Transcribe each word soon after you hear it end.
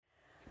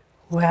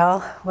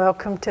Well,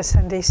 welcome to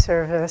Sunday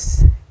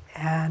service,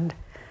 and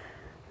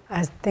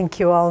I think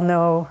you all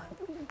know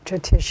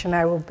Jyotish and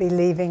I will be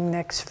leaving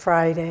next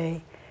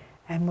Friday,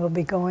 and we'll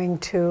be going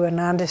to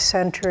Ananda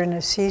Center in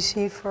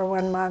Assisi for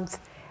 1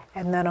 month,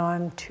 and then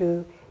on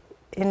to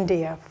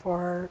India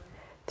for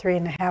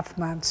 3.5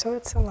 months. So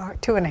it's a long,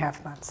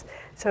 2.5 months.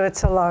 So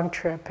it's a long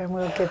trip, and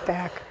we'll get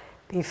back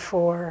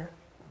before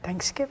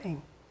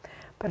Thanksgiving.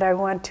 But I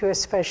want to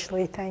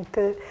especially thank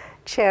the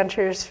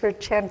chanters for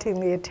chanting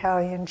the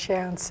Italian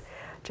chants.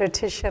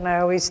 Jyotish and I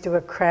always do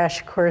a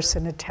crash course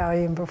in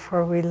Italian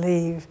before we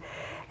leave.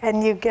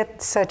 And you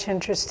get such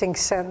interesting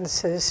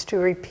sentences to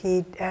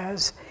repeat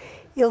as,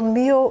 Il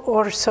mio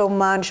orso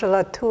mangia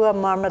la tua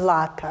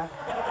marmellata.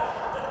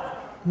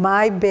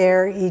 My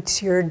bear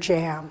eats your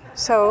jam.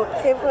 So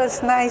it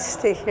was nice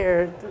to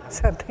hear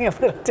something a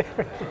little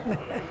different.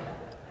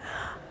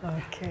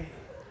 Okay.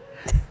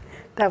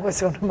 That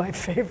was one of my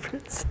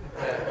favorites.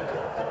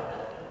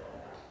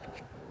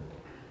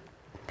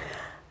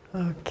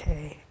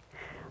 Okay.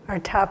 Our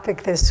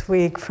topic this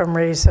week from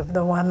Rays of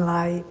the One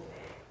Light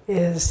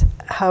is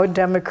how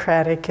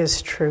democratic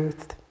is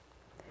truth.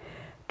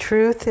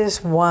 Truth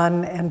is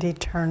one and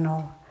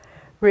eternal.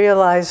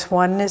 Realize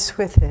oneness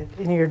with it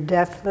in your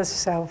deathless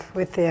self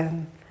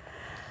within.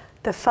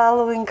 The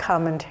following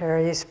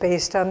commentary is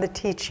based on the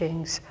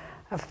teachings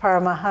of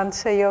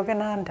Paramahansa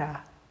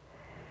Yogananda.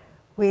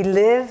 We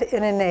live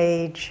in an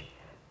age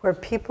where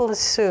people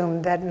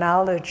assume that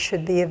knowledge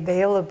should be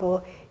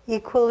available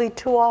equally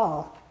to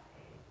all.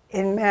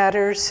 In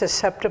matters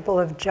susceptible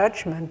of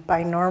judgment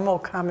by normal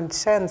common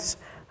sense,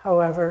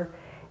 however,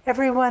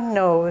 everyone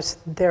knows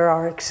there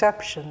are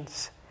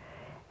exceptions.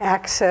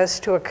 Access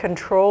to a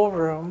control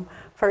room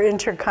for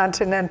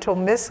intercontinental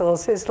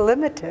missiles is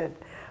limited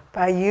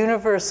by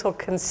universal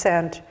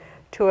consent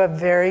to a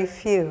very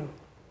few.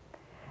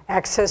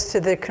 Access to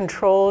the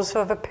controls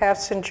of a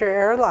passenger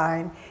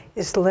airline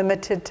is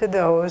limited to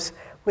those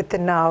with the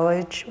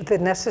knowledge, with the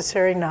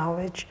necessary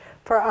knowledge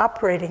for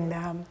operating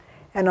them,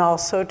 and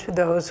also to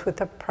those with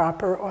the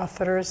proper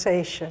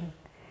authorization.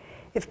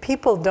 If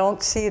people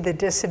don't see the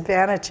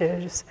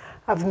disadvantages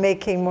of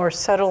making more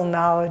subtle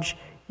knowledge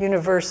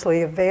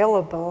universally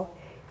available,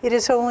 it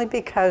is only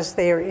because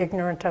they are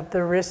ignorant of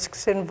the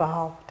risks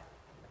involved.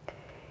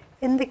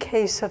 In the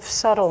case of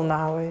subtle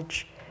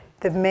knowledge,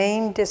 the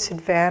main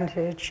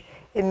disadvantage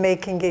in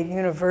making it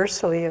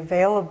universally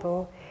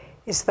available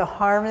is the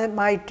harm it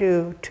might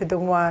do to the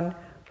one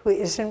who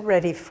isn't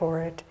ready for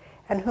it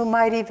and who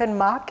might even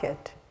mock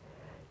it.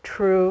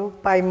 True,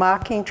 by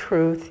mocking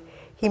truth,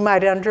 he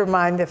might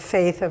undermine the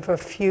faith of a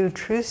few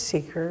truth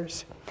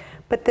seekers,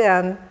 but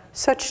then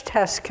such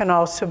tests can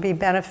also be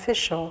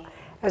beneficial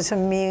as a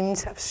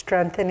means of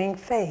strengthening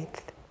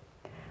faith.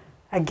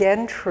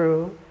 Again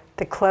true,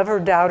 the clever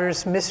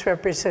doubter's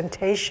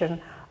misrepresentation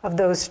of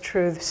those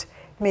truths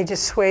may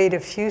dissuade a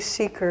few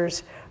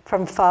seekers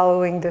from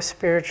following the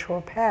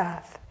spiritual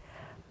path.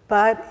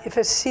 But if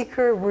a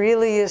seeker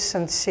really is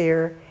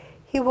sincere,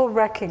 he will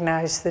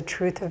recognize the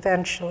truth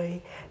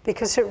eventually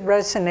because it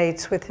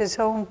resonates with his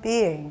own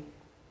being.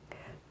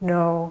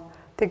 No,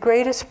 the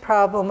greatest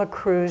problem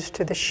accrues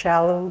to the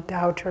shallow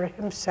doubter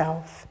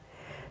himself.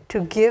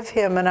 To give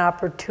him an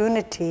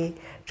opportunity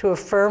to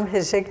affirm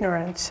his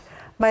ignorance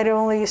might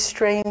only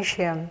estrange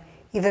him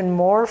even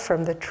more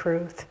from the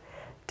truth,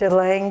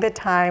 delaying the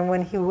time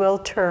when he will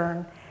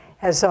turn,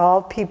 as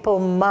all people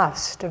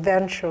must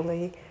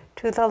eventually,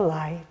 to the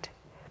light.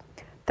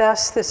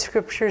 Thus the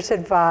scriptures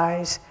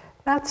advise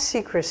not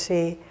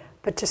secrecy,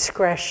 but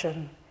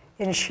discretion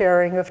in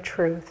sharing of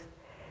truth.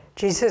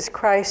 Jesus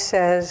Christ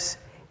says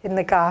in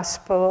the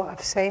Gospel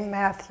of St.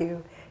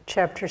 Matthew,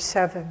 chapter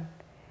 7,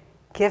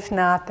 "Give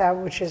not that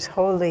which is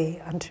holy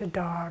unto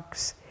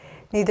dogs,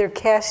 neither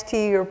cast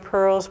ye your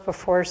pearls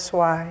before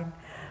swine,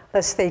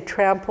 lest they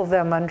trample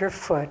them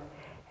underfoot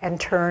and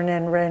turn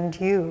and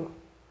rend you."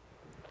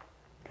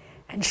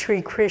 And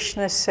Sri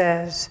Krishna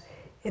says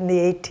in the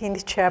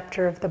 18th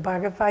chapter of the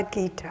Bhagavad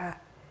Gita,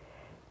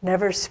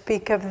 "Never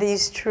speak of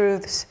these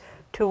truths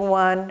to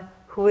one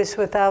who is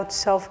without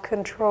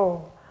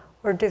self-control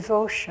or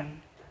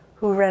devotion,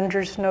 who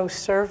renders no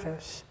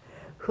service,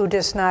 who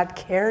does not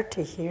care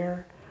to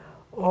hear,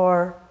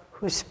 or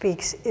who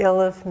speaks ill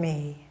of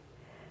me."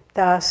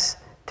 Thus,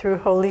 through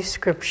Holy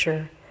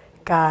Scripture,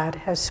 God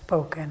has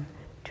spoken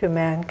to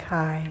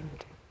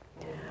mankind.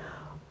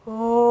 Om,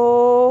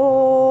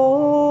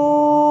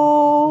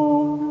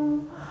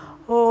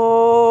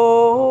 Om,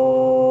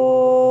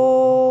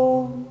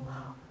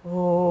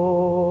 Om.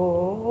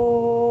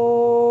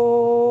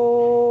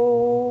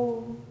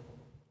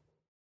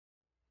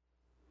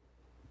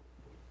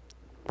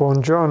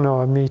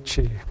 Buongiorno,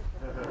 amici.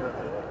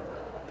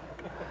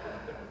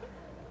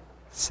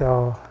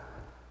 So,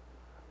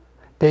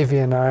 Devi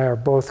and I are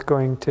both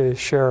going to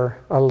share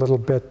a little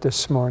bit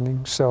this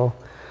morning, so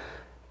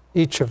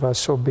each of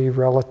us will be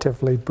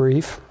relatively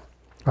brief,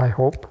 I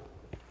hope.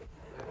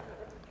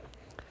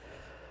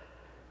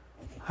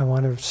 I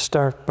want to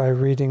start by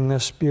reading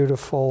this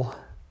beautiful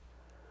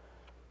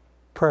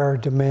prayer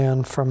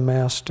demand from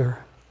Master.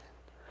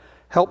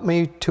 Help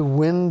me to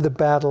win the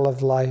battle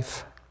of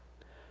life.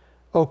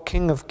 O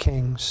King of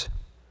Kings,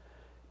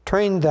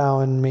 train thou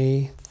in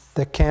me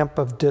the camp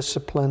of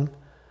discipline,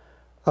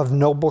 of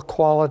noble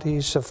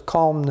qualities, of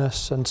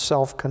calmness and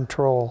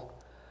self-control.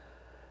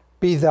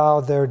 Be thou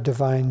their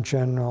divine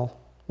general,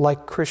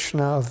 like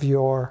Krishna of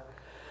yore,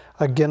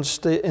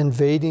 against the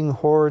invading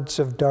hordes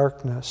of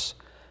darkness,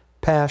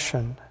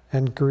 passion,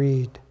 and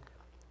greed.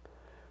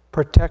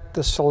 Protect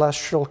the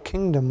celestial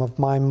kingdom of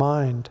my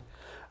mind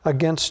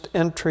against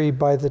entry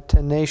by the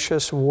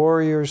tenacious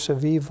warriors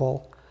of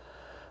evil.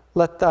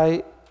 Let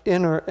thy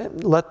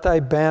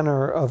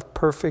banner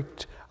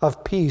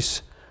of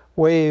peace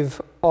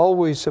wave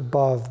always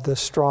above the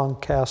strong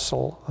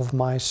castle of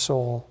my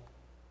soul.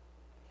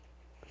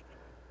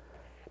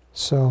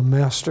 So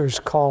Master's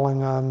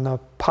calling on the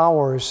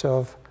powers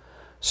of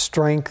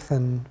strength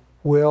and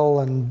will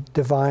and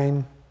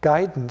divine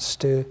guidance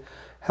to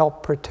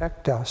help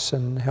protect us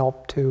and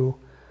help to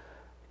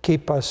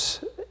keep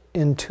us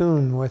in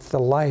tune with the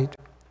light.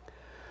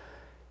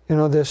 You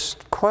know, this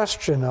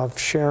question of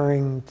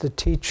sharing the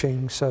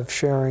teachings, of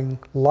sharing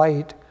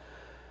light,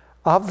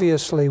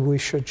 obviously we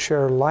should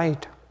share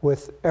light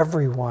with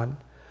everyone,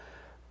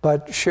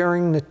 but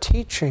sharing the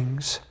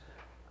teachings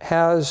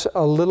has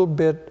a little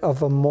bit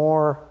of a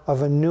more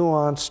of a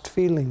nuanced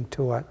feeling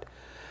to it.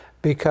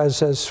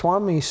 Because as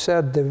Swami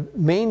said, the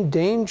main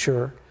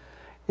danger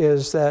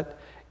is that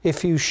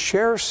if you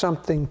share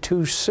something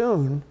too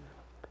soon,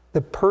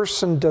 the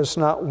person does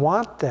not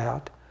want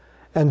that,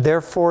 and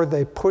therefore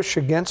they push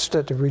against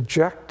it,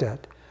 reject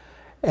it.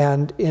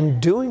 And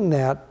in doing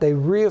that, they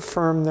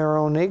reaffirm their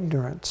own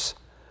ignorance.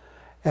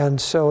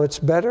 And so it's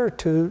better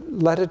to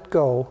let it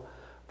go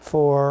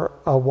for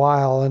a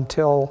while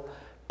until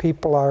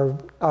people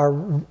are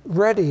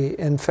ready,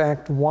 in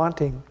fact,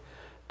 wanting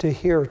to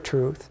hear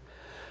truth.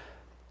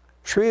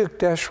 Sri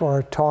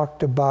Yukteswar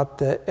talked about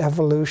the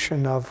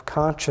evolution of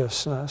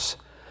consciousness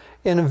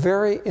in a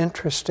very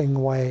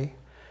interesting way.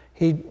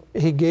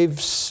 He gave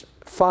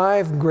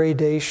 5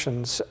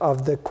 gradations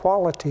of the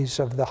qualities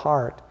of the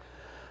heart.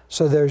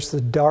 So there's the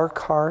dark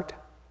heart,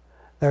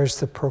 there's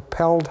the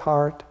propelled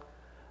heart,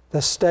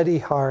 the steady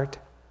heart,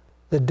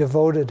 the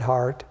devoted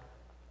heart,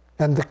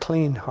 and the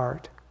clean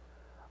heart.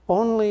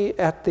 Only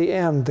at the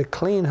end, the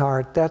clean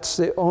heart, that's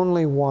the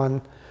only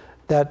one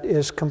that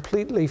is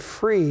completely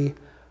free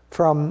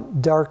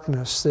from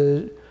darkness,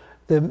 the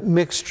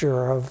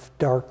mixture of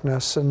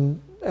darkness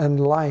and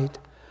light.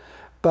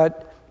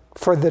 But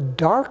for the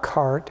dark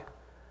heart,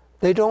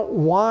 they don't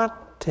want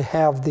to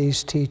have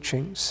these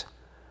teachings.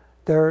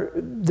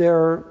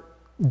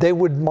 They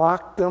would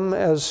mock them,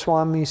 as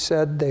Swami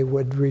said, they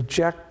would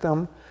reject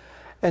them.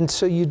 And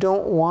so you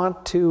don't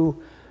want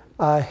to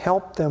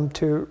help them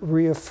to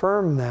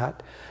reaffirm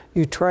that.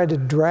 You try to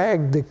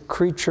drag the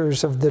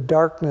creatures of the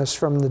darkness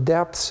from the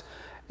depths,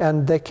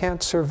 and they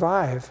can't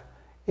survive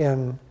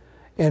in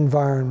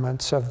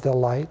environments of the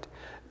light.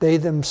 They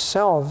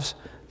themselves,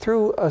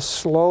 through a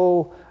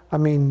slow,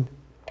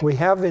 we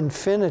have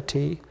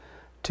infinity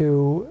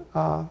to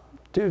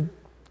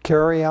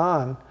carry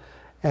on.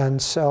 And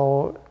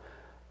so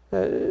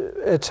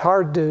it's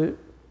hard to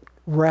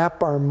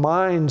wrap our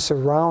minds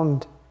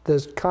around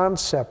the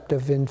concept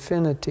of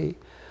infinity.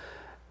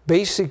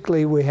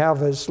 Basically, we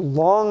have as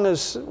long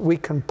as we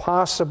can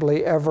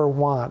possibly ever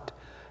want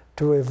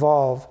to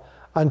evolve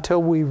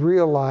until we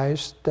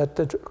realize that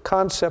the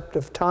concept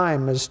of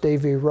time, as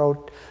Davy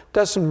wrote,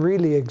 doesn't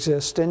really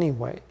exist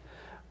anyway.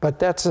 But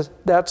that's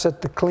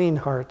at the clean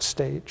heart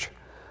stage.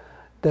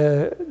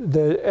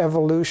 The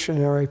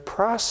evolutionary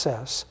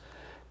process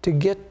to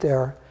get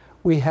there,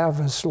 we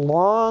have as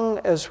long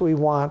as we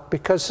want,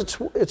 because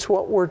it's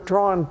what we're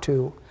drawn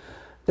to.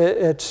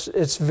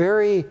 It's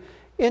very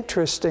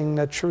interesting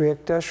that Sri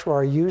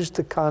Yukteswar used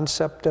the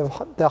concept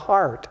of the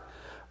heart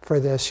for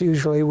this.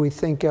 Usually we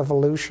think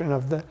evolution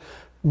of the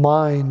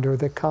mind or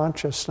the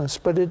consciousness,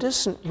 but it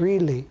isn't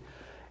really.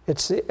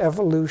 It's the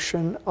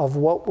evolution of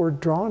what we're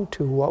drawn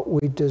to, what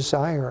we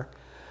desire,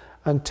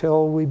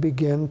 until we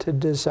begin to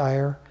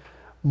desire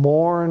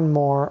more and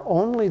more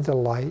only the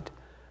light.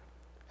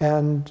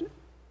 And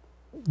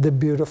the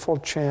beautiful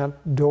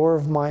chant, door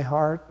of my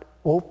heart,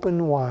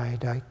 open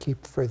wide I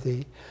keep for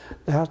thee.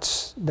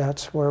 That's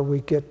where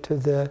we get to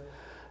the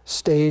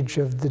stage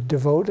of the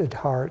devoted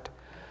heart.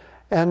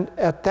 And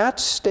at that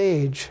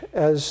stage,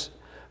 as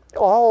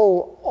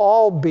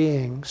all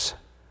beings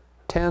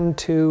tend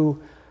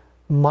to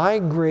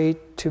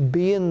migrate to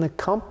be in the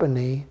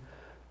company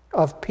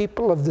of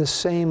people of the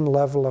same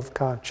level of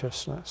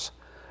consciousness.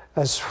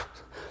 As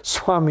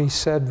Swami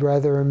said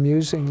rather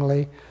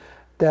amusingly,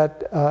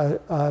 that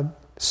a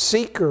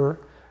seeker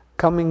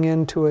coming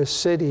into a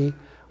city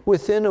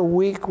within a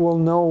week will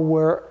know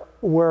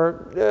where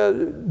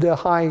the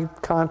high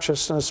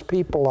consciousness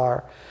people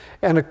are.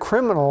 And a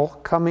criminal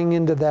coming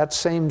into that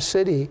same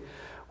city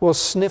will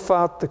sniff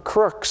out the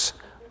crooks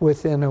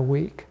within a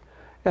week.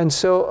 And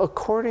so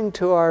according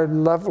to our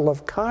level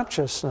of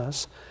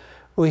consciousness,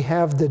 we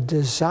have the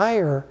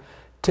desire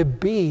to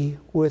be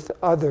with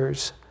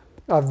others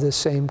of the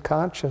same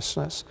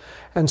consciousness.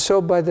 And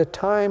so by the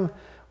time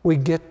we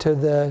get to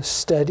the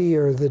steady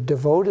or the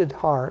devoted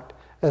heart,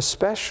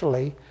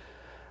 especially,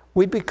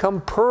 we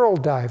become pearl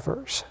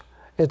divers.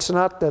 It's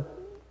not that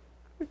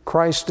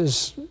Christ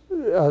is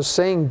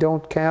saying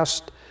don't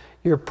cast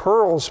your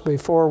pearls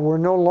before. We're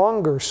no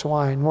longer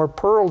swine. We're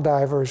pearl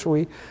divers.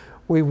 We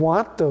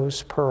want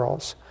those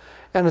pearls.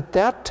 And at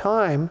that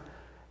time,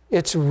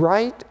 it's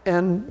right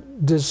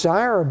and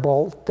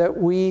desirable that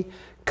we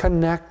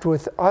connect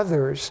with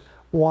others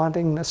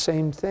wanting the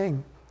same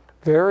thing.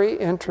 Very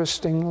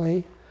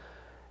interestingly,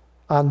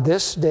 on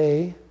this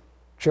day,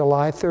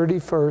 July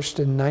 31st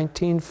in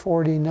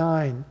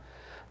 1949,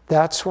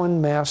 that's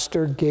when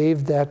Master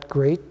gave that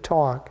great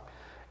talk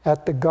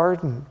at the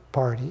garden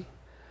party.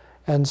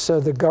 And so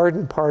the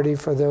garden party,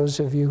 for those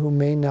of you who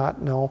may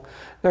not know,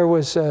 there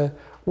was a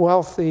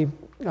wealthy,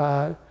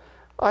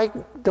 I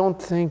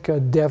don't think a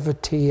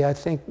devotee, I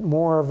think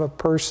more of a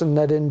person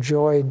that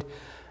enjoyed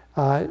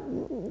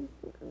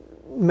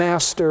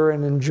Master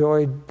and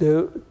enjoyed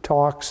the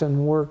talks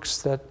and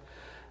works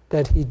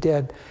that he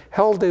did,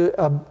 held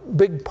a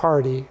big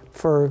party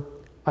for,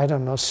 I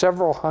don't know,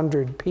 several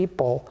hundred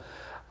people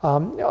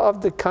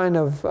of the kind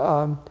of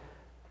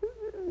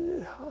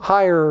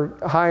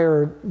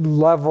higher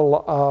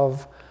level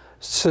of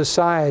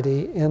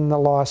society in the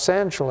Los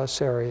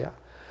Angeles area.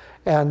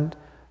 And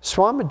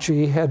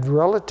Swamiji had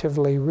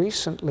relatively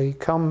recently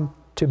come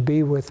to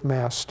be with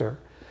Master.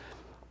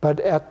 But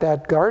at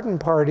that garden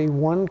party,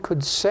 one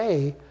could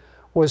say,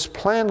 was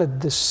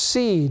planted the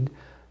seed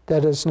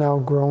that has now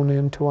grown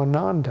into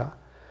Ananda.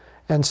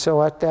 And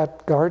so at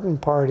that garden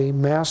party,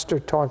 Master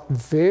talked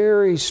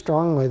very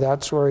strongly.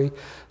 That's where he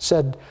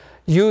said,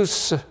 you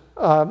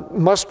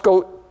must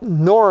go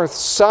north,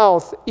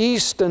 south,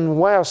 east, and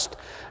west,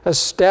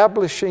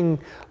 establishing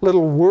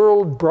little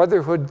world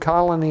brotherhood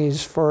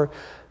colonies for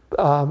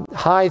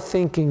high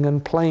thinking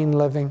and plain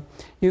living.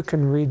 You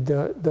can read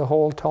the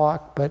whole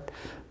talk, but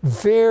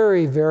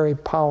very, very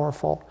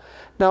powerful.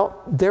 Now,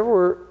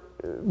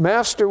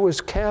 Master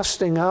was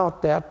casting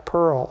out that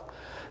pearl.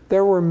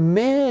 There were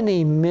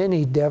many,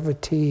 many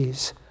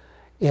devotees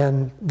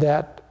in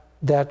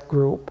that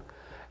group.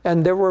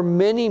 And there were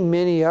many,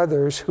 many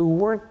others who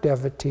weren't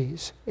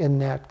devotees in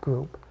that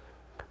group.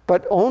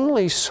 But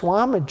only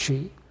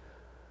Swamiji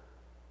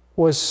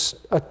was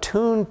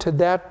attuned to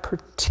that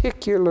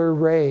particular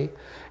ray.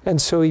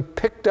 And so he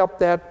picked up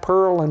that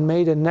pearl and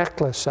made a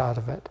necklace out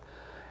of it.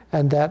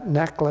 And that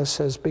necklace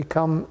has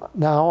become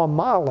now a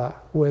mala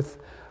with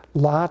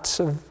lots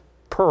of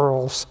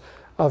pearls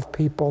of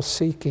people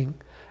seeking.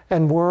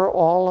 And we're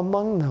all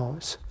among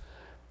those.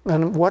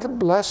 And what a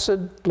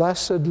blessed,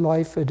 blessed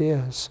life it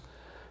is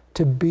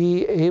to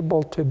be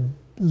able to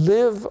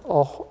live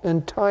an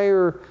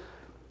entire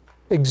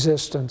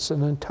existence,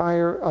 an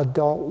entire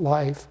adult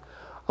life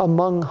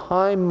among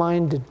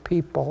high-minded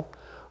people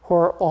who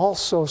are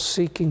also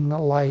seeking the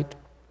light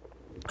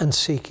and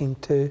seeking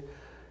to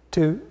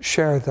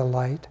share the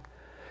light.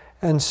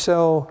 And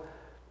so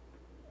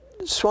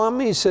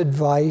Swami's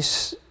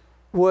advice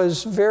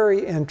was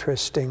very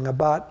interesting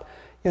about,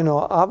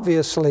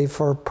 obviously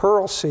for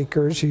pearl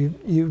seekers,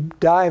 you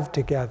dive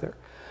together.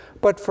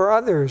 But for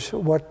others,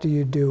 what do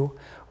you do?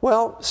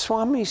 Well,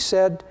 Swami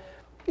said,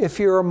 if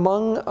you're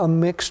among a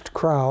mixed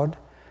crowd,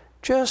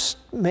 just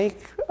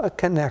make a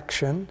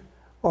connection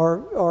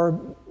or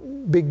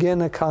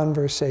begin a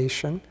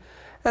conversation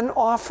and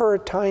offer a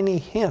tiny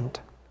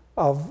hint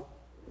of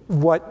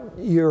what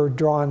you're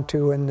drawn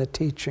to in the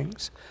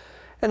teachings.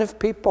 And if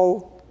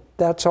people,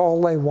 that's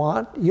all they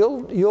want,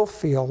 you'll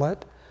feel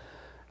it.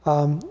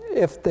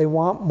 If they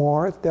want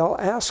more, they'll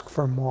ask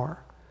for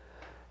more.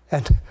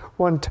 And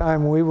one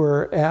time we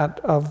were at,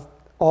 of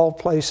all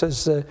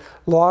places, the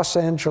Los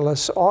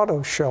Angeles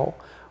Auto Show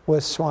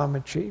with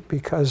Swamiji,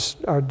 because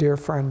our dear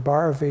friend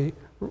Bharvi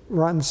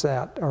runs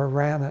that, or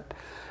ran it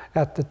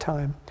at the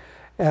time.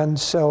 And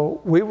so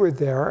we were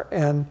there,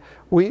 and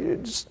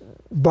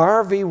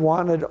Bharvi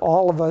wanted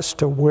all of us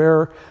to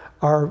wear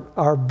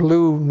our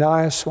blue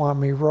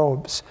Nayaswami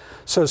robes.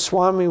 So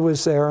Swami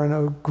was there in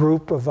a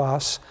group of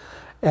us,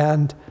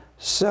 and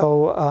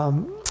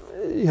so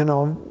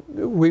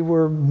we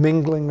were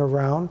mingling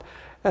around,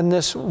 and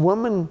this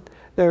woman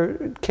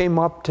there came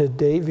up to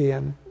Devi,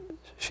 and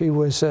she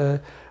was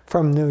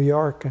from New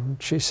York,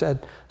 and she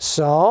said,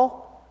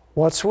 "So,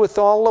 what's with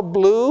all the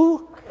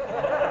blue?"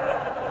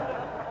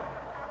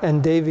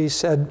 And Devi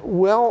said,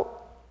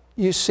 "Well,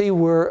 you see,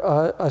 we're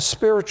a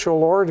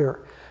spiritual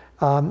order,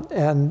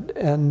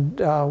 and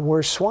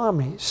we're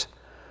Swamis."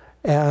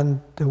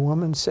 And the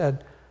woman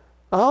said,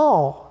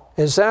 "Oh,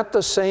 is that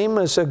the same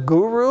as a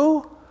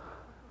guru?"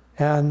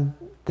 And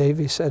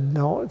Devi said,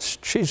 "No,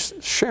 she's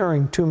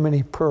sharing too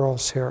many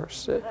pearls here."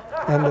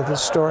 End of the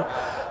story.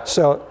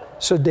 So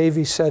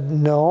Devi said,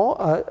 "No,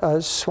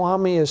 a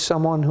Swami is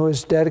someone who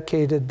has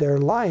dedicated their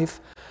life,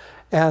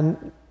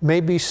 and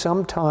maybe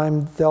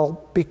sometime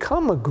they'll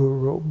become a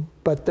guru,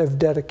 but they've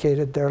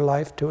dedicated their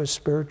life to a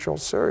spiritual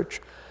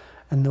search."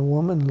 And the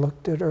woman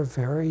looked at her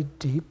very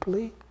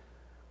deeply,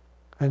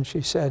 and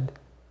she said,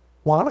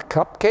 Want a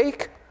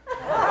cupcake?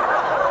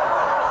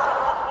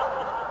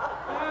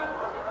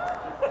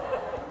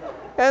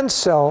 And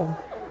so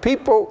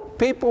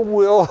people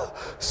will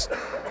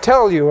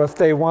tell you if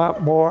they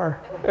want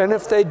more, and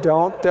if they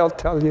don't, they'll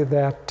tell you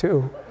that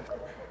too.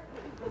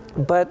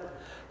 But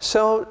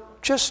so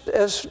just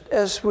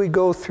as we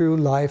go through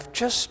life,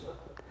 just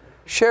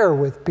share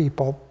with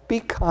people, be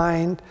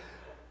kind,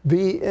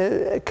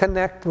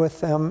 connect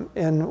with them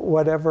in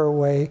whatever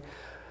way.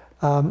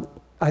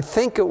 I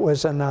think it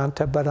was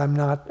Anand, but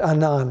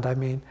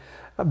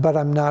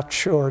I'm not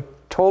sure,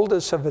 told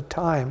us of a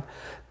time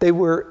they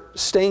were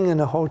staying in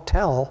a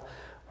hotel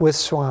with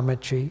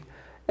Swamiji,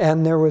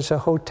 and there was a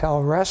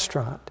hotel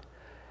restaurant.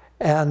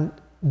 And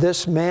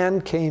this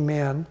man came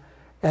in,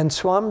 and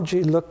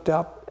Swamiji looked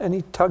up, and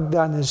he tugged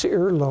on his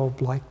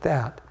earlobe like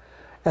that.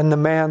 And the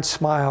man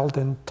smiled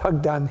and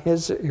tugged on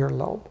his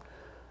earlobe.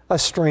 A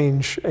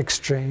strange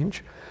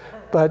exchange.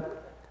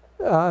 But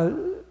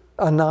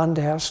Anand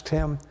asked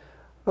him,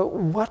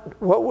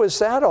 what was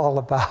that all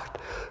about?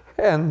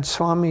 And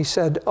Swami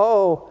said,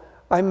 oh,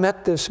 I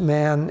met this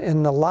man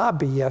in the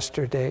lobby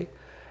yesterday,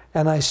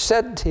 and I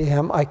said to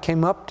him, I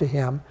came up to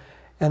him,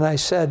 and I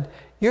said,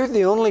 you're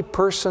the only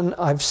person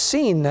I've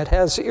seen that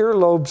has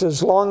earlobes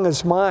as long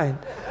as mine,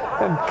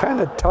 and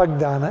kind of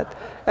tugged on it.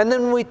 And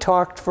then we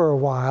talked for a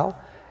while,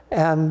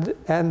 and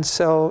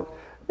so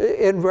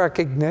in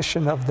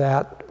recognition of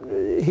that,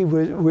 we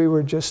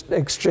were just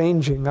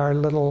exchanging our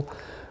little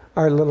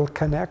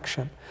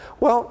connection.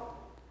 Well,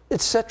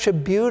 it's such a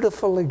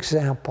beautiful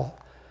example.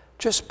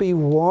 Just be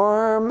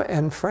warm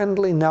and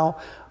friendly. Now,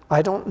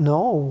 I don't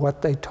know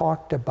what they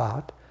talked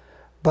about,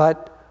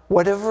 but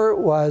whatever it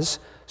was,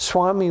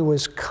 Swami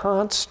was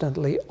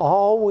constantly,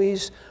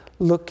 always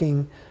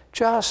looking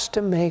just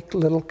to make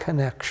little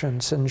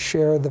connections and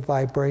share the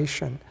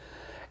vibration.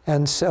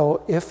 And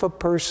so if a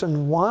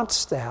person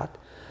wants that,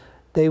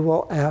 they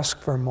will ask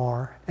for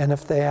more. And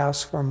if they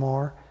ask for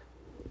more,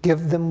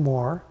 give them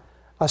more,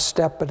 a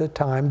step at a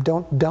time.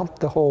 Don't dump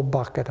the whole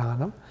bucket on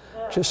them.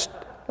 Just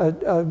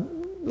a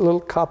little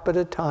cup at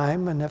a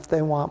time, and if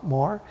they want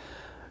more,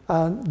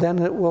 then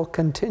it will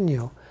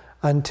continue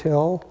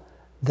until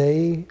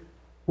they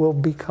will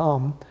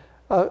become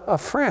a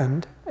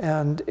friend,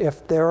 and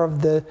if they're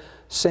of the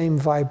same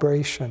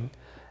vibration,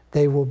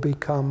 they will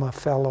become a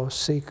fellow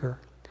seeker.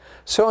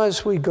 So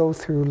as we go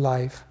through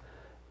life,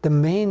 the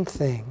main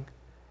thing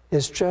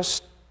is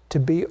just to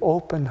be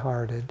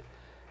open-hearted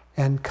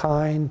and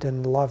kind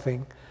and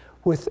loving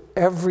with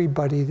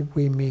everybody that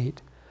we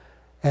meet.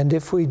 And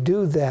if we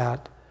do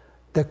that,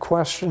 the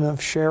question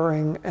of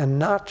sharing and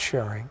not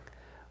sharing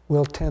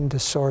will tend to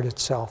sort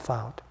itself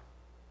out.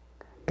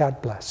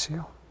 God bless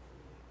you.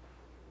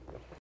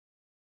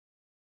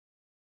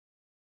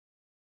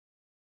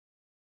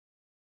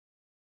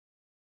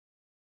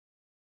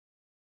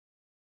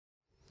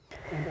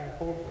 And I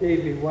hope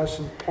Davey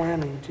wasn't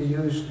planning to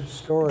use the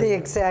story. The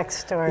exact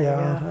story,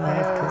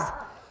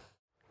 yeah.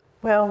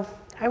 Well,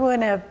 I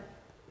want to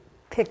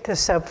pick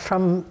this up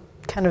from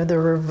kind of the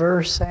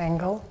reverse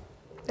angle,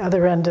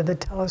 other end of the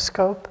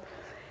telescope.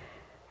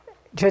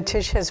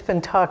 Jyotish has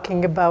been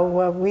talking about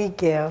what we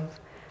give.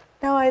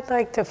 Now I'd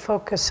like to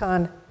focus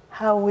on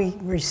how we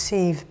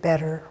receive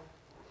better.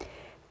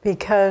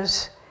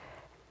 Because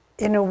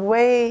in a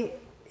way,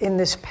 in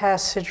this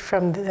passage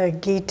from the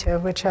Gita,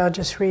 which I'll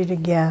just read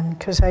again,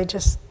 because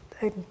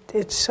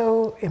it's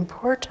so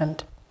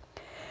important.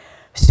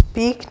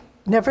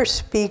 Never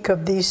speak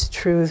of these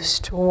truths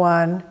to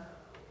one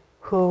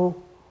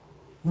who,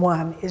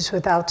 1, is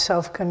without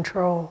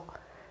self-control,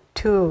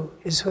 2,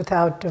 is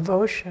without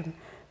devotion,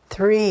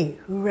 3,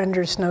 who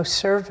renders no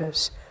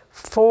service,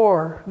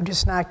 4, who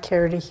does not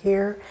care to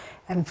hear,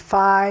 and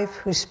 5,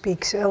 who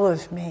speaks ill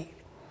of me.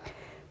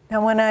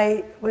 Now, when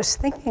I was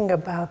thinking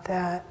about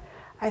that,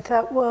 I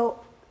thought,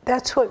 well,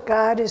 that's what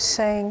God is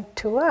saying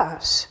to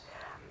us.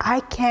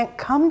 I can't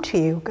come to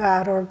you,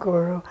 God or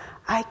Guru.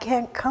 I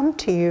can't come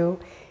to you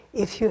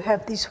if you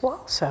have these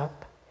walls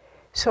up.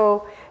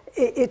 So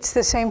it's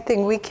the same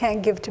thing. We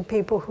can't give to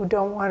people who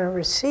don't want to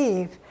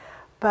receive.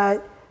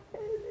 But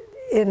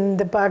in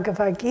the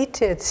Bhagavad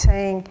Gita, it's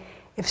saying,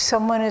 if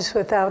someone is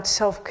without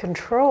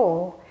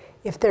self-control,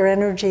 if their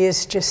energy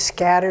is just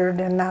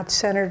scattered and not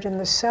centered in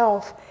the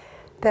self,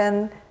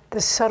 then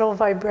the subtle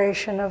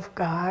vibration of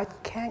God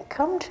can't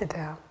come to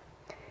them.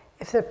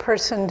 If the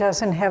person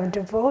doesn't have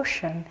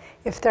devotion,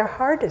 if their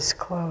heart is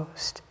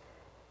closed,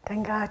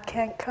 then God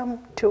can't come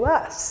to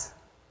us.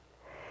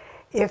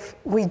 If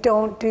we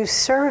don't do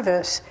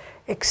service,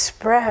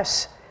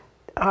 express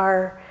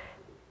our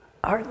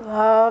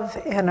love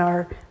and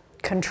our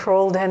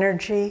controlled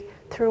energy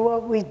through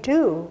what we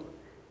do,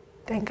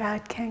 then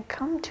God can't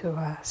come to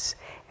us.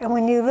 And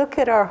when you look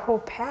at our whole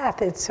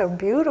path, it's so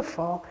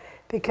beautiful,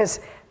 because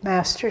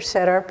Master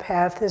said our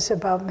path is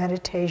about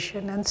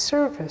meditation and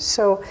service.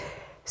 So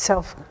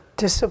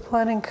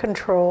self-discipline and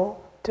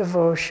control,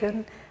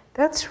 devotion,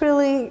 that's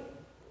really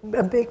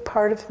a big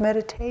part of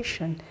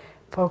meditation,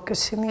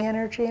 focusing the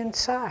energy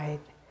inside.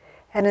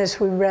 And as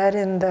we read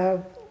in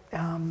the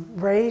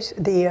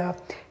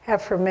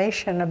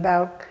affirmation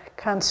about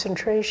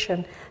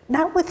concentration,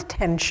 not with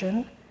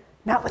tension,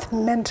 not with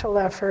mental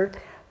effort,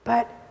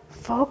 but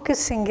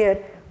focusing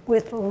it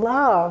with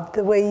love,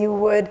 the way you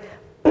would.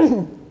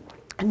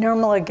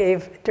 Nirmala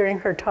gave during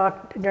her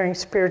talk during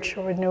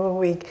Spiritual Renewal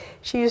Week,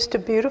 she used a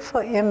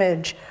beautiful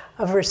image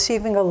of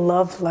receiving a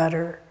love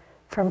letter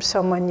from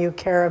someone you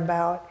care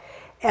about.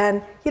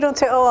 And you don't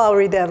say, oh, I'll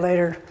read that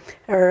later,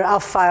 or I'll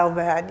file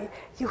that.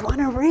 You want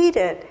to read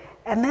it.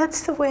 And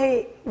that's the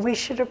way we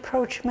should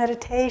approach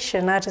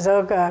meditation, not just,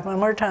 oh God, one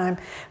more time,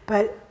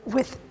 but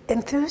with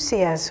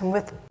enthusiasm,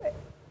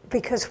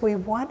 because we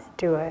want to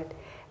do it.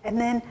 And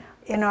then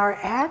in our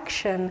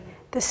action,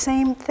 the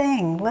same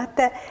thing. Let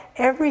that,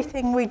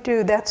 everything we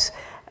do, that's,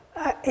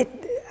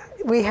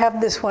 we have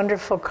this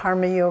wonderful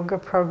Karma Yoga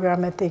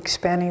program at the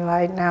Expanding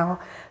Light now.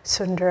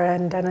 Sundara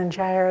and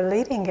Dhananjaya are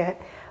leading it.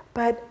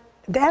 But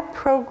that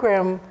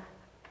program,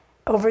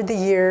 over the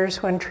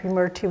years when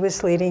Trimurti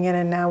was leading it,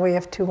 and now we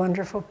have two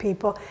wonderful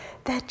people,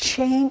 that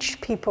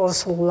changed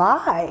people's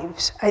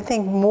lives, I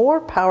think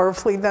more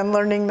powerfully than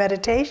learning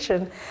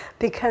meditation,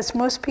 because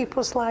most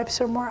people's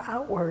lives are more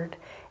outward.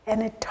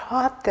 And it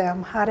taught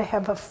them how to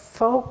have a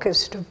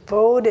focused,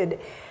 devoted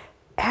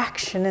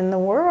action in the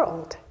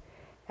world.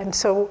 And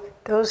so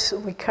those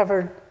we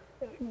covered,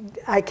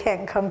 I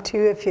can't come to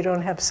you if you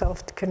don't have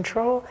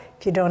self-control,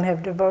 if you don't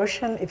have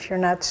devotion, if you're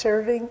not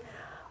serving,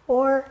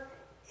 or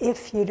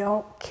if you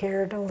don't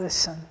care to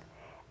listen.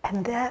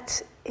 And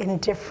that's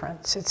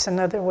indifference. It's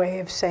another way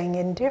of saying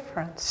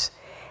indifference.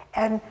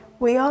 And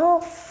we all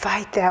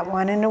fight that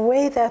one. In a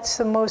way, that's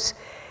the most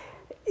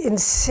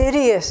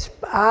insidious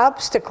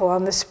obstacle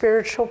on the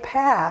spiritual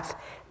path,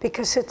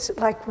 because it's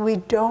like we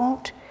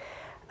don't,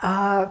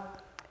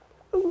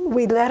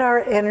 we let our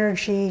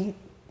energy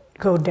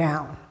go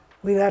down.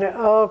 We let it,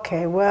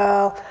 okay,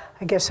 well,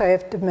 I guess I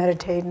have to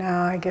meditate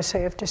now, I guess I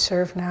have to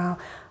serve now.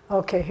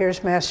 Okay,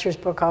 here's Master's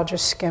book, I'll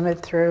just skim it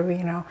through,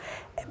 you know.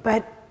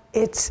 But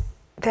it's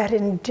that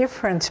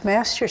indifference.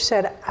 Master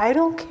said, I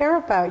don't care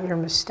about your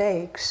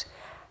mistakes,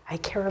 I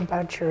care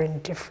about your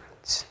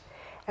indifference.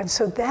 And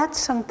so that's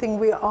something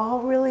we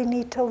all really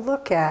need to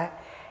look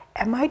at.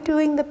 Am I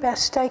doing the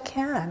best I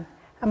can?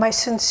 Am I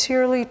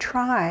sincerely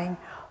trying?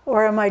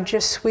 Or am I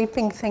just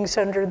sweeping things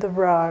under the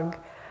rug?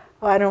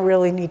 Well, I don't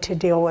really need to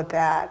deal with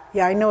that.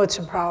 Yeah, I know it's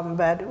a problem,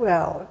 but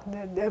well,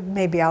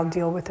 maybe I'll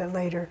deal with it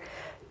later.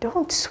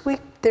 Don't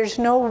sweep, there's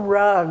no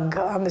rug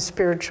on the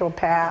spiritual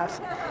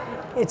path.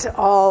 It's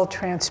all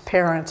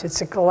transparent.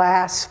 It's a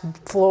glass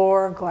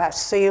floor,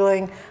 glass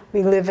ceiling.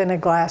 We live in a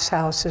glass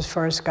house as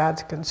far as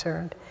God's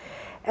concerned.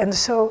 And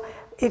so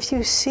if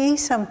you see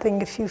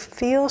something, if you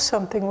feel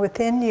something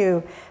within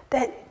you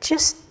that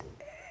just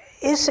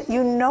is,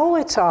 you know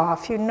it's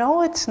off, you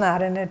know it's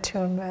not an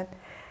attunement,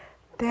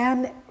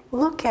 then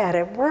look at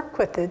it, work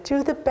with it,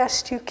 do the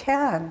best you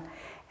can.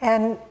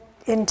 And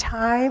in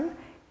time,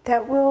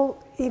 that will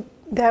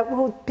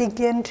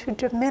begin to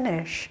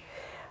diminish.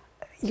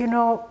 You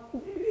know,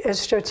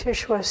 as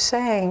Jyotish was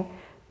saying,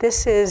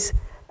 this is,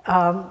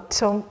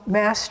 so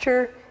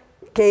Master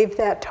gave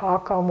that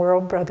talk on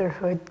World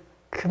Brotherhood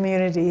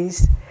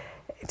Communities,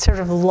 sort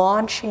of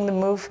launching the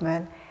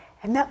movement.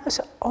 And that was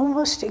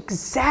almost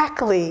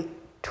exactly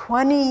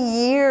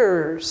 20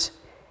 years.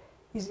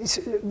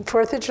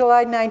 4th of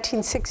July,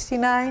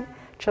 1969,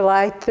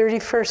 July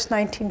 31st,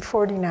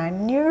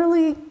 1949.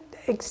 Nearly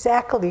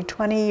exactly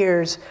 20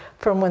 years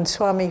from when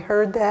Swami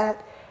heard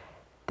that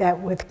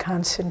with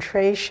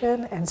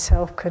concentration and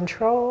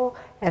self-control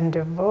and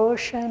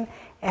devotion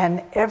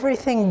and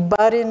everything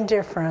but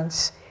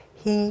indifference,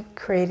 he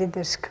created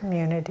this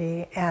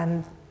community,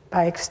 and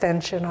by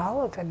extension,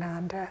 all of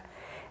Ananda.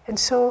 And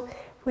so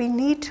we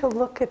need to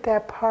look at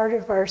that part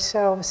of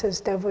ourselves as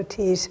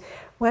devotees.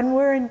 When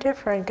we're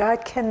indifferent,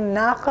 God can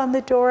knock on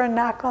the door and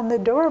knock on the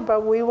door,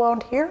 but we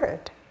won't hear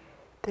it.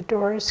 The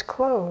door is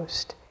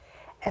closed.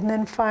 And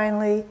then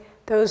finally,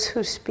 those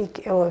who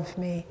speak ill of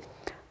me.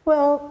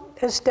 Well,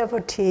 as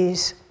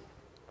devotees,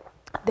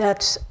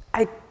 that's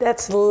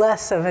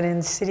less of an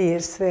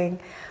insidious thing,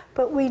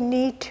 but we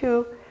need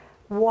to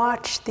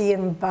watch the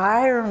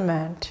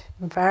environment.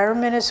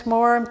 Environment is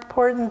more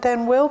important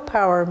than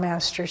willpower,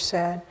 Master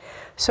said.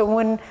 So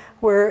when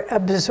we're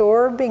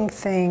absorbing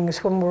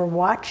things, when we're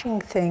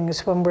watching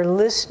things, when we're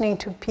listening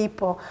to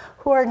people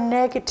who are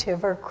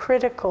negative or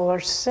critical or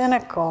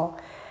cynical,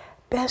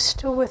 best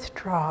to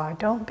withdraw.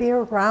 Don't be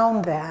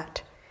around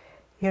that.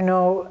 You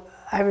know,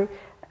 I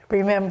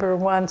remember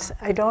once,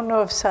 I don't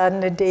know if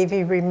Sadhana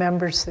Devi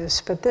remembers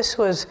this, but this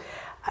was,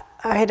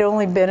 I had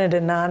only been at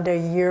Ananda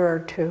a year or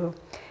two,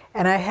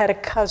 and I had a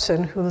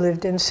cousin who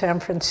lived in San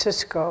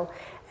Francisco,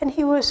 and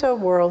he was a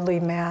worldly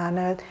man,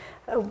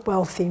 a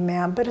wealthy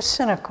man, but a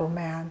cynical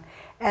man.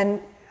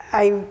 And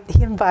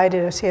he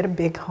invited us, he had a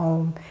big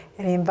home,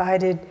 and he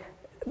invited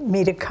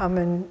me to come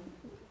and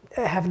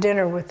have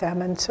dinner with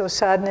them. And so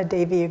Sadhana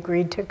Devi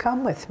agreed to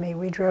come with me.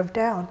 We drove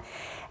down.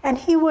 And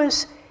he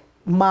was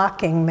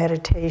mocking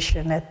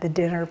meditation at the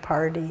dinner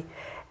party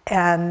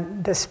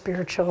and the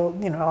spiritual,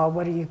 you know,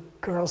 what are you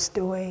girls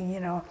doing, you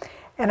know.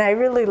 And I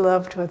really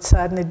loved what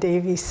Sadhana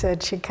Devi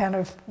said. She kind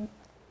of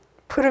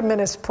put him in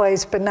his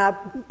place, but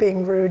not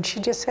being rude. She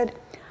just said,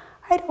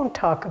 I don't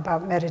talk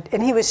about meditation.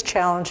 And he was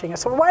challenging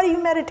us. Well, why do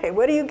you meditate?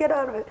 What do you get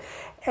out of it?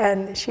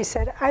 And she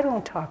said, I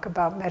don't talk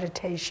about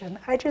meditation.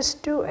 I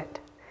just do it.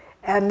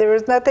 And there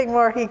was nothing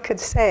more he could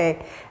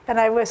say. And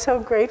I was so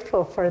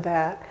grateful for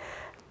that.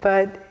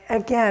 But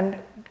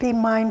again, be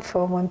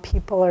mindful when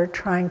people are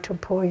trying to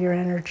pull your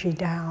energy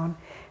down.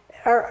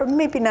 Or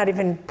maybe not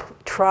even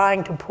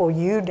trying to pull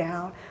you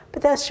down,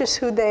 but that's just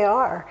who they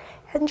are.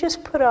 And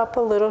just put up a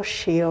little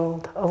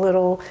shield, a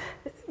little,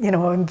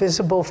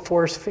 invisible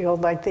force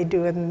field like they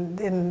do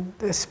in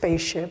the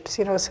spaceships,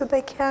 so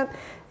they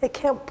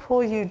can't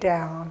pull you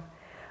down.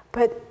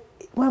 But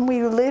when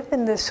we live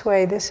in this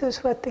way, this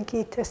is what the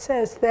Gita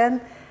says,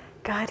 then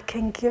God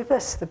can give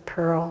us the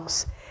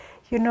pearls.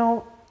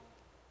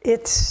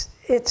 It's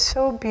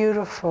so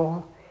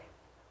beautiful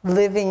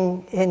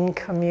living in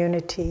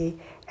community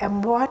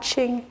and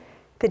watching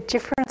the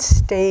different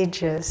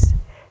stages.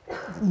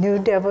 New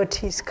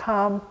devotees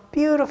come,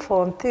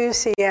 beautiful,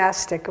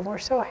 enthusiastic, and we're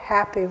so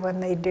happy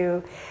when they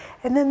do.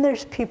 And then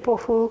there's people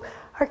who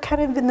are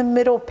kind of in the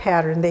middle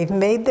pattern. They've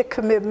made the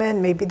commitment,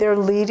 maybe they're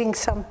leading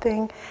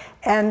something,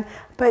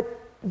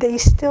 but they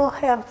still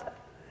have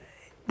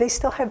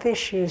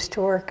issues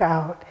to work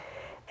out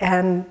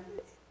and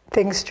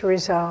things to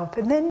resolve.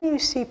 And then you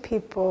see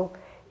people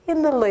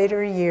in the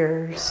later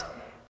years,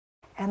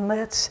 and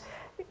let's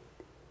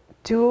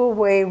do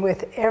away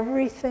with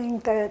everything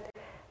that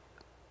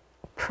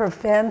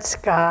prevents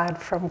God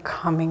from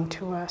coming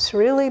to us.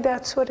 Really,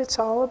 that's what it's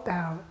all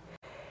about.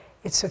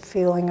 It's a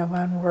feeling of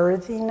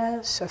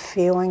unworthiness, a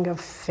feeling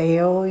of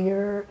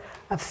failure,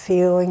 a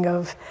feeling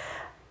of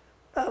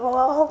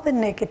all the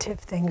negative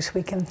things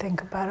we can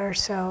think about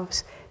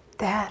ourselves.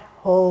 That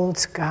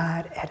holds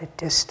God at a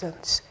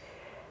distance.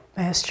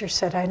 Master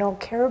said, I don't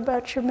care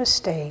about your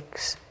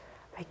mistakes.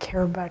 I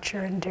care about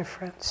your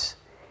indifference.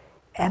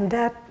 And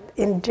that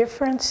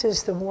indifference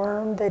is the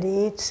worm that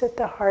eats at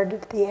the heart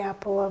of the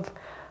apple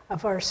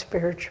of our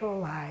spiritual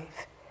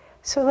life.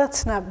 So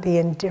let's not be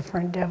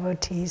indifferent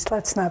devotees.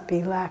 Let's not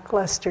be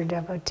lackluster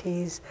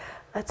devotees.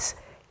 Let's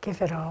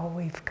give it all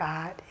we've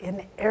got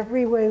in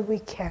every way we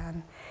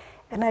can.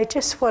 And I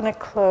just want to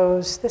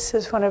close. This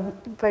is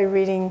by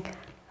reading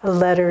a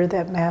letter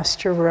that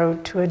Master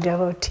wrote to a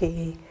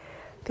devotee.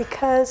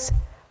 Because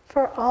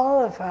for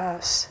all of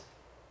us,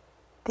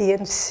 the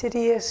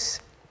insidious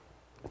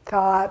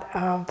thought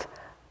of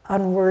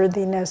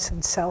unworthiness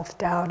and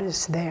self-doubt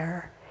is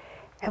there.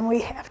 And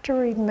we have to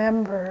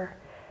remember,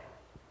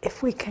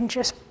 if we can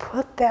just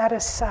put that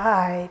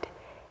aside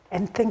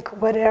and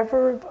think,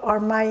 whatever are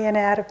my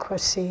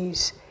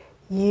inadequacies,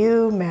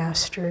 you,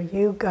 Master,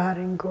 you, God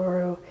and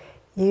Guru,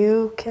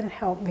 you can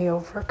help me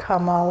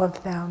overcome all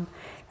of them.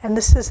 And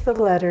this is the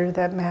letter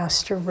that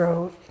Master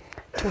wrote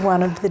to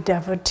one of the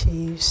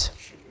devotees.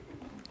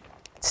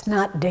 It's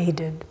not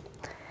dated.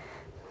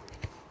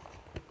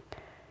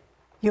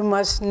 You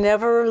must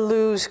never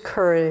lose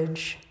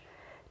courage.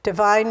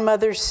 Divine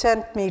Mother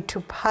sent me to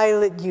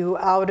pilot you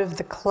out of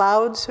the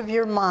clouds of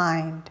your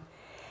mind.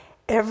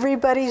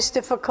 Everybody's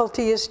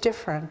difficulty is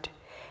different,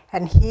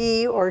 and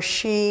he or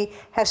she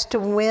has to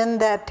win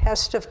that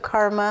test of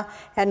karma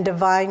and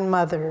Divine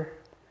Mother.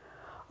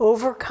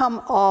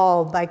 Overcome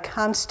all by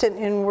constant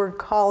inward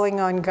calling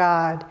on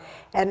God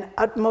and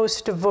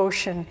utmost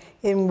devotion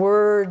in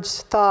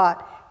words,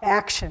 thought,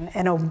 action,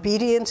 and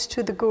obedience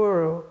to the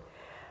Guru.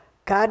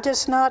 God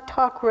does not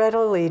talk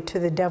readily to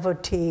the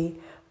devotee,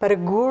 but a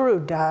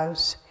guru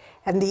does.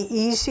 And the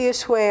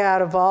easiest way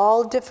out of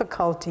all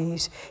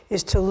difficulties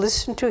is to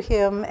listen to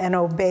him and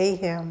obey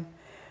him.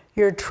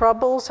 Your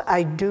troubles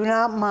I do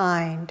not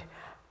mind.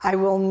 I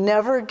will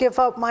never give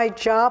up my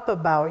job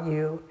about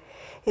you.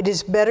 It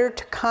is better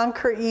to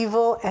conquer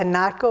evil and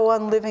not go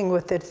on living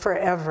with it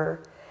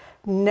forever.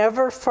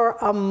 Never for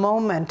a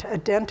moment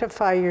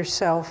identify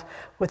yourself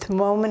with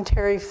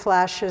momentary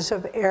flashes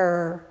of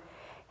error.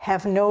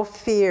 Have no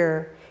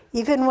fear.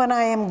 Even when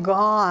I am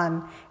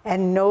gone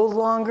and no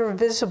longer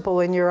visible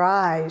in your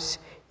eyes,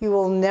 you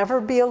will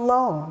never be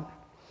alone.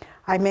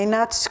 I may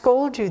not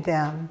scold you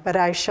then, but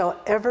I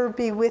shall ever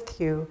be with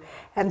you,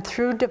 and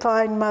through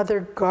Divine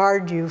Mother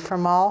guard you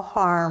from all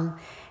harm,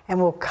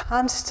 and will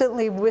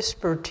constantly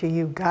whisper to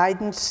you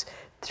guidance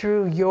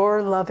through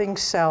your loving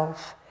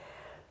self.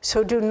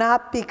 So do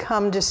not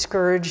become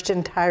discouraged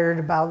and tired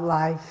about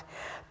life,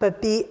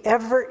 but be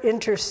ever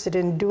interested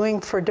in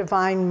doing for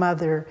Divine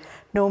Mother,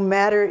 no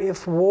matter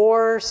if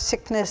war,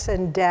 sickness,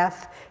 and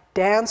death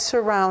dance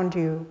around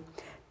you.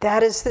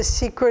 That is the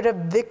secret of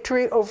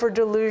victory over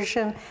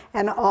delusion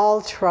and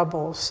all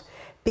troubles.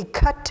 Be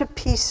cut to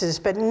pieces,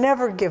 but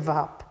never give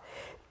up.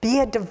 Be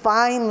a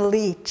divine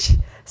leech.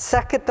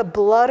 Suck at the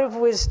blood of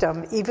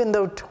wisdom, even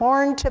though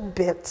torn to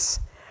bits.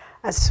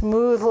 A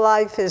smooth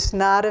life is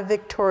not a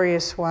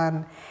victorious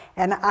one,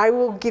 and I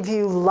will give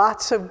you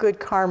lots of good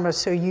karma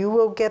so you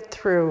will get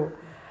through.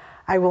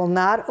 I will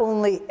not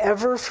only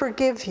ever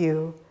forgive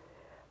you,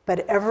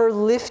 but ever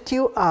lift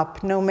you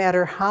up no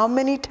matter how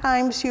many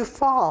times you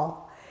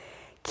fall.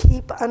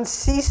 Keep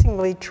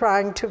unceasingly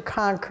trying to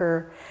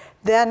conquer.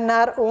 Then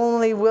not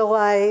only will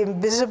I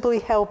invisibly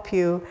help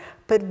you,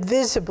 but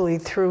visibly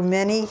through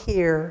many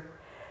here.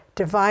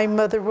 Divine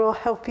Mother will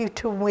help you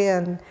to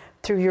win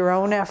through your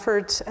own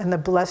efforts and the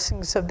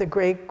blessings of the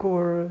great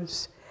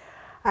gurus.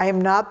 I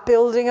am not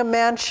building a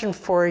mansion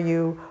for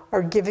you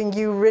or giving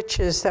you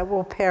riches that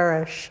will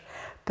perish,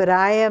 but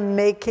I am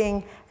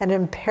making an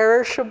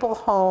imperishable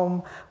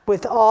home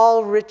with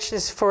all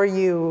riches for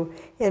you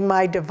in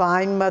my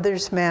Divine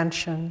Mother's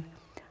mansion.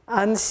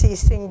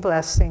 Unceasing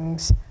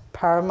blessings,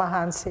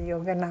 Paramahansa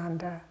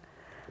Yogananda.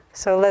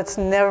 So let's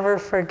never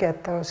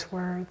forget those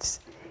words.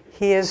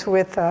 He is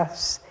with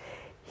us.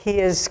 He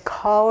is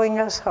calling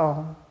us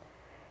home.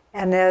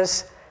 And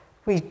as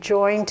we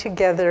join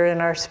together in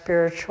our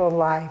spiritual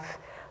life,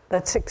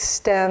 let's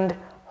extend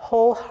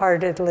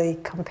wholeheartedly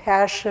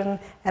compassion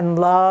and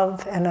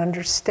love and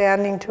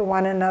understanding to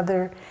one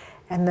another,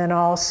 and then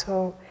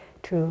also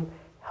to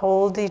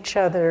hold each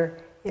other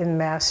in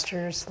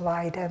Master's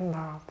light and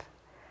love.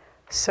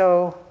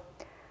 So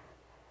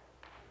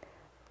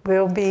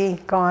we'll be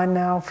gone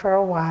now for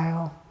a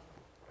while,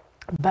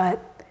 but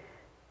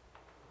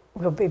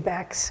we'll be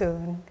back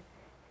soon,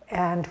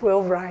 and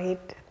we'll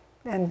write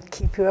and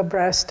keep you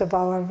abreast of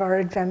all of our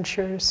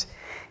adventures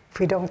if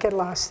we don't get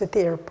lost at the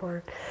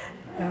airport.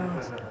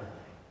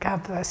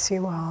 God bless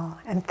you all,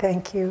 and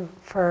thank you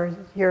for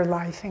your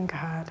life in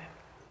God.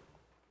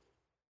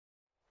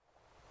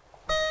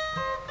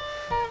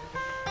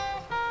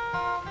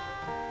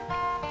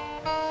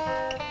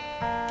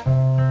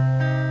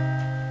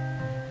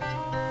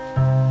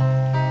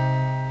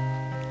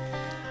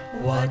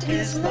 What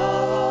is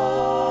love?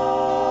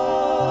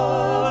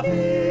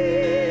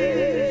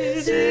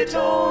 Is it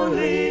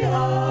only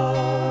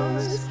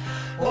ours?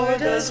 Or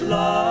does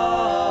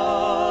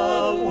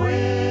love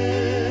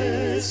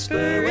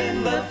whisper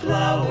in the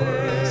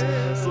flowers?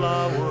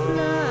 Flowers.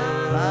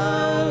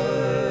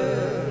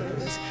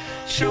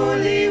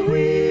 Surely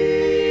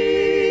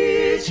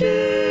we,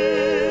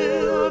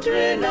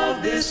 children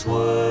of this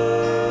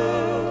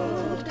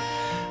world,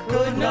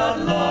 could not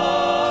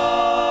love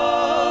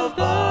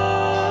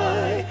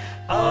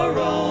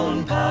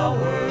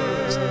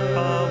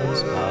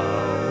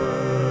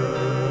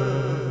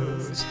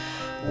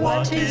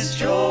What is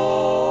joy?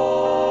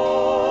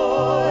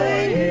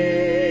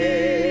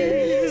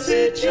 Is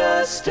it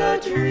just a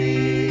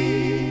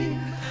dream?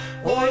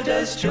 Or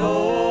does joy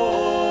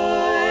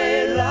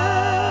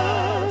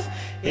laugh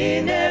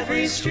in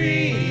every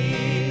stream?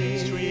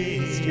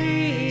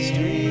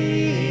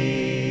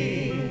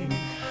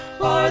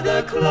 Are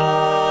the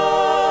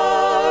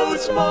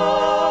clouds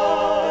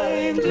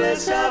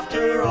mindless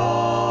after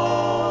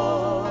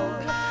all?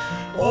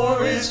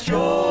 Or is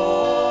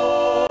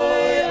joy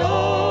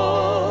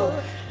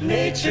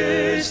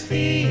nature's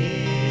theme?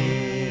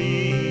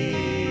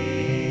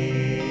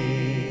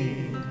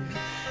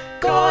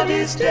 God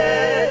is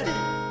dead,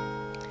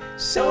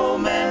 so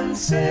men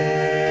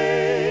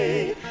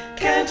say.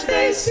 Can't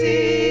they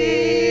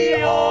see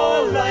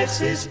all life's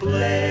his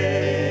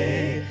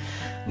play?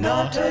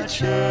 Not a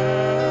church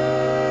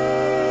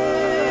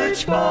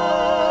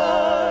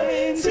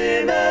binds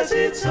him as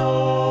its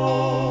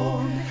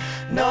own.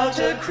 Not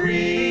a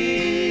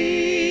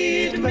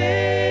creed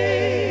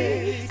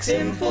makes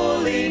him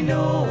fully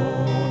known.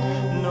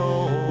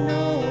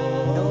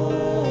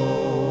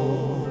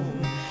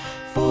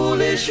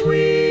 Foolish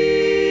we,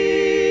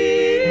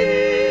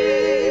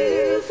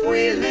 if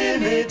we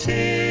limit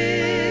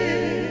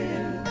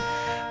him.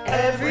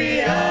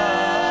 Every atom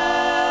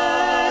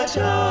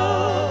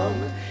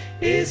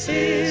is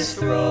his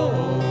throne.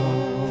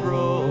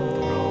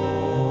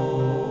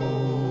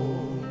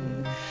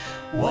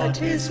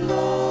 What is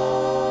love?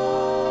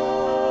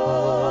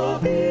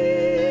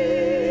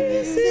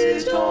 Is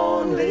it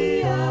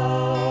only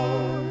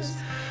ours?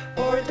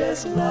 Or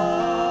does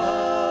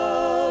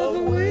love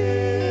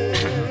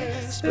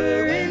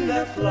whisper in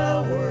the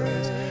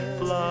flowers?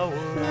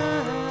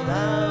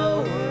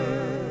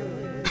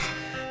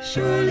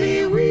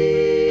 Surely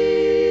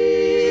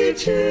we,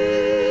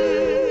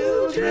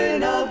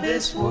 children of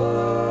this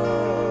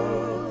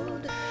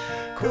world,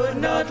 could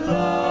not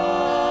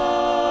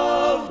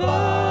love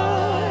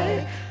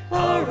by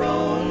our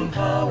own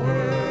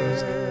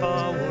powers.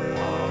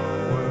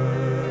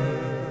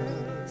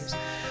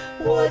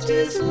 What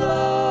is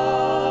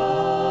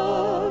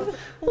love?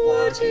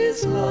 What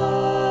is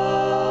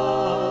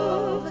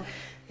love?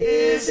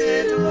 Is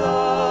it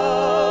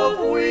love?